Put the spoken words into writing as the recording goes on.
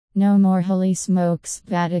No more holy smokes.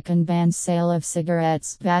 Vatican bans sale of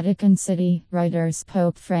cigarettes. Vatican City. Reuters.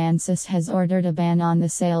 Pope Francis has ordered a ban on the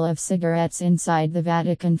sale of cigarettes inside the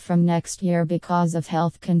Vatican from next year because of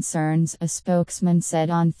health concerns, a spokesman said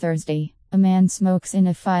on Thursday. A man smokes in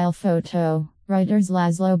a file photo. Reuters.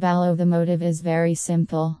 Laszlo Ballo. The motive is very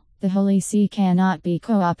simple. The Holy See cannot be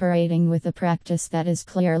cooperating with a practice that is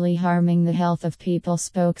clearly harming the health of people,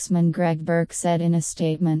 spokesman Greg Burke said in a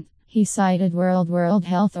statement. He cited World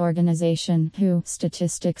Health Organization WHO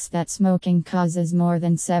statistics that smoking causes more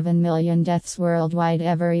than 7 million deaths worldwide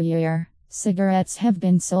every year. Cigarettes have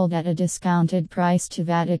been sold at a discounted price to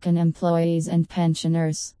Vatican employees and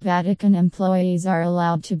pensioners. Vatican employees are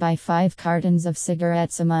allowed to buy 5 cartons of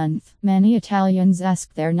cigarettes a month. Many Italians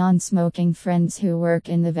ask their non-smoking friends who work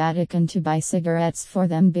in the Vatican to buy cigarettes for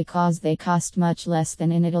them because they cost much less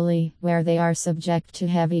than in Italy, where they are subject to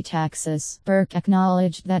heavy taxes. Burke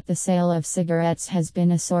acknowledged that the sale of cigarettes has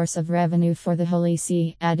been a source of revenue for the Holy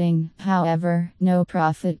See, adding, however, no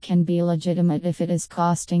profit can be legitimate if it is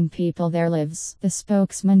costing people their lives. The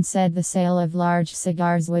spokesman said the sale of large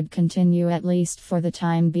cigars would continue at least for the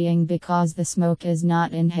time being because the smoke is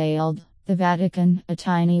not inhaled. The Vatican, a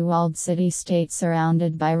tiny walled city-state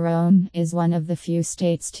surrounded by Rome, is one of the few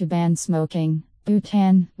states to ban smoking.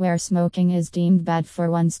 Bhutan, where smoking is deemed bad for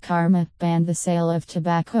one's karma, banned the sale of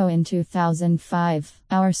tobacco in 2005.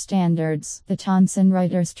 Our standards. The Thomson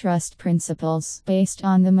Reuters Trust Principles. Based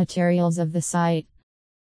on the materials of the site,